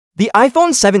The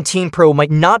iPhone 17 Pro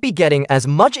might not be getting as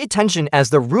much attention as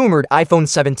the rumored iPhone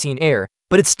 17 Air,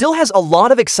 but it still has a lot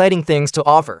of exciting things to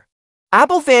offer.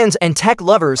 Apple fans and tech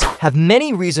lovers have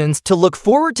many reasons to look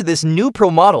forward to this new Pro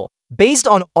model. Based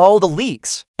on all the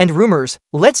leaks and rumors,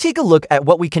 let's take a look at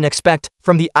what we can expect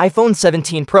from the iPhone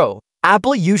 17 Pro.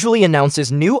 Apple usually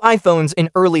announces new iPhones in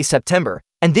early September,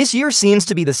 and this year seems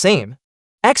to be the same.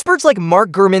 Experts like Mark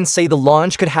Gurman say the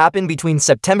launch could happen between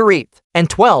September 8th and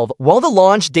 12th. While the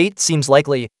launch date seems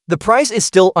likely, the price is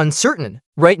still uncertain.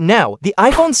 Right now, the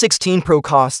iPhone 16 Pro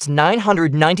costs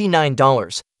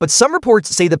 $999, but some reports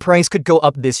say the price could go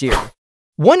up this year.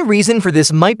 One reason for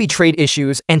this might be trade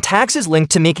issues and taxes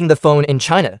linked to making the phone in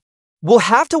China. We'll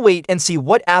have to wait and see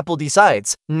what Apple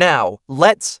decides. Now,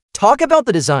 let's talk about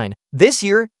the design. This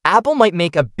year, Apple might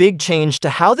make a big change to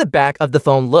how the back of the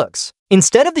phone looks.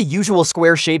 Instead of the usual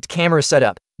square-shaped camera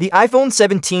setup, the iPhone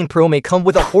 17 Pro may come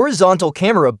with a horizontal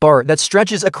camera bar that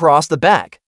stretches across the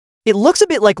back. It looks a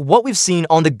bit like what we've seen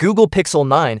on the Google Pixel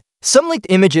 9. Some leaked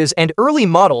images and early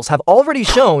models have already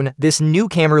shown this new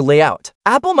camera layout.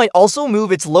 Apple might also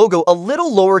move its logo a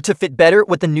little lower to fit better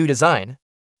with the new design.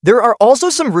 There are also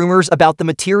some rumors about the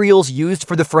materials used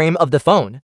for the frame of the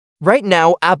phone. Right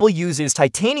now, Apple uses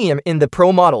titanium in the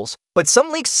Pro models, but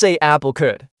some leaks say Apple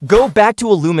could go back to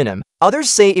aluminum. Others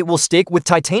say it will stick with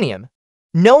titanium.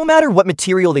 No matter what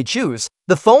material they choose,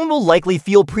 the phone will likely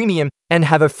feel premium and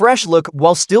have a fresh look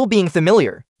while still being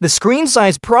familiar. The screen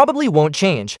size probably won't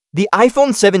change. The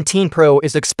iPhone 17 Pro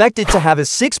is expected to have a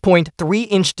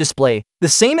 6.3-inch display, the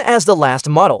same as the last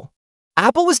model.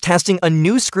 Apple was testing a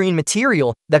new screen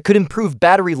material that could improve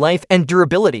battery life and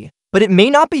durability, but it may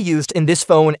not be used in this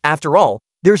phone after all.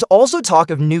 There's also talk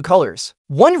of new colors.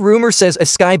 One rumor says a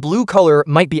sky blue color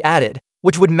might be added,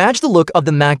 which would match the look of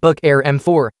the MacBook Air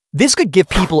M4. This could give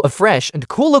people a fresh and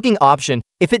cool-looking option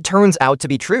if it turns out to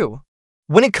be true.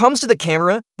 When it comes to the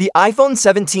camera, the iPhone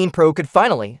 17 Pro could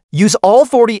finally use all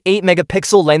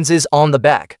 48-megapixel lenses on the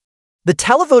back. The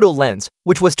telephoto lens,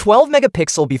 which was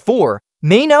 12-megapixel before,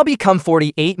 may now become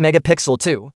 48-megapixel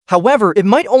too. However, it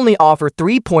might only offer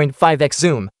 3.5x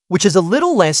zoom, which is a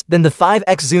little less than the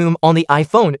 5x zoom on the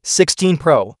iPhone 16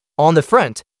 Pro. On the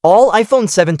front, all iPhone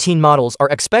 17 models are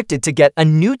expected to get a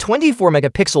new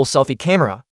 24-megapixel selfie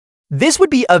camera. This would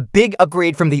be a big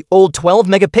upgrade from the old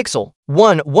 12-megapixel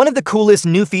one. One of the coolest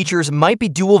new features might be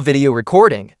dual video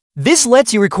recording. This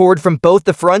lets you record from both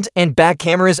the front and back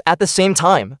cameras at the same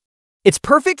time. It's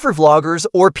perfect for vloggers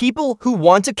or people who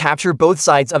want to capture both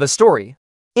sides of a story.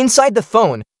 Inside the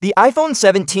phone, the iPhone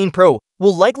 17 Pro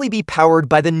will likely be powered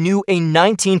by the new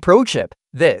A19 Pro chip.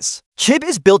 This chip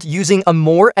is built using a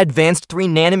more advanced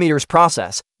 3nm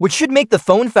process, which should make the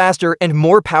phone faster and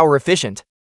more power efficient.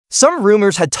 Some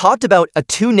rumors had talked about a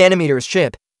 2nm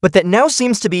chip, but that now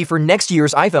seems to be for next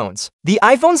year's iPhones. The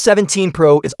iPhone 17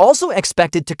 Pro is also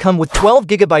expected to come with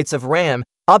 12GB of RAM,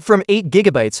 up from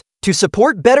 8GB, to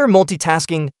support better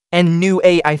multitasking and new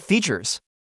AI features.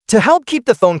 To help keep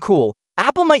the phone cool,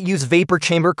 Apple might use vapor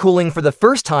chamber cooling for the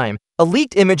first time. A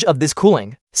leaked image of this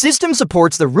cooling system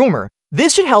supports the rumor.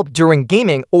 This should help during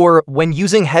gaming or when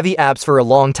using heavy apps for a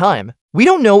long time. We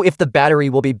don't know if the battery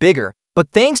will be bigger, but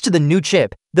thanks to the new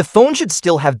chip, the phone should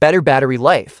still have better battery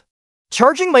life.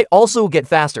 Charging might also get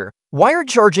faster. Wired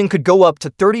charging could go up to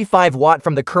 35 watt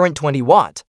from the current 20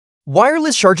 watt.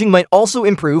 Wireless charging might also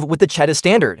improve with the Cheetah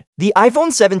standard. The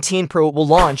iPhone 17 Pro will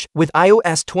launch with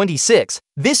iOS 26.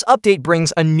 This update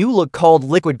brings a new look called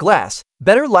Liquid Glass,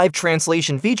 better live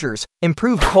translation features,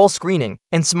 improved call screening,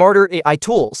 and smarter AI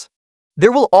tools.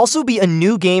 There will also be a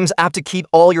new Games app to keep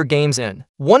all your games in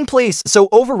one place, so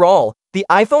overall, the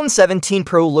iPhone 17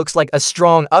 Pro looks like a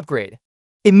strong upgrade.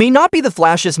 It may not be the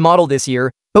flashiest model this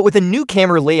year, but with a new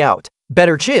camera layout,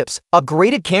 better chips,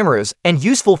 upgraded cameras, and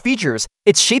useful features,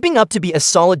 it's shaping up to be a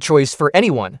solid choice for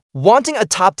anyone wanting a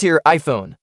top-tier iPhone.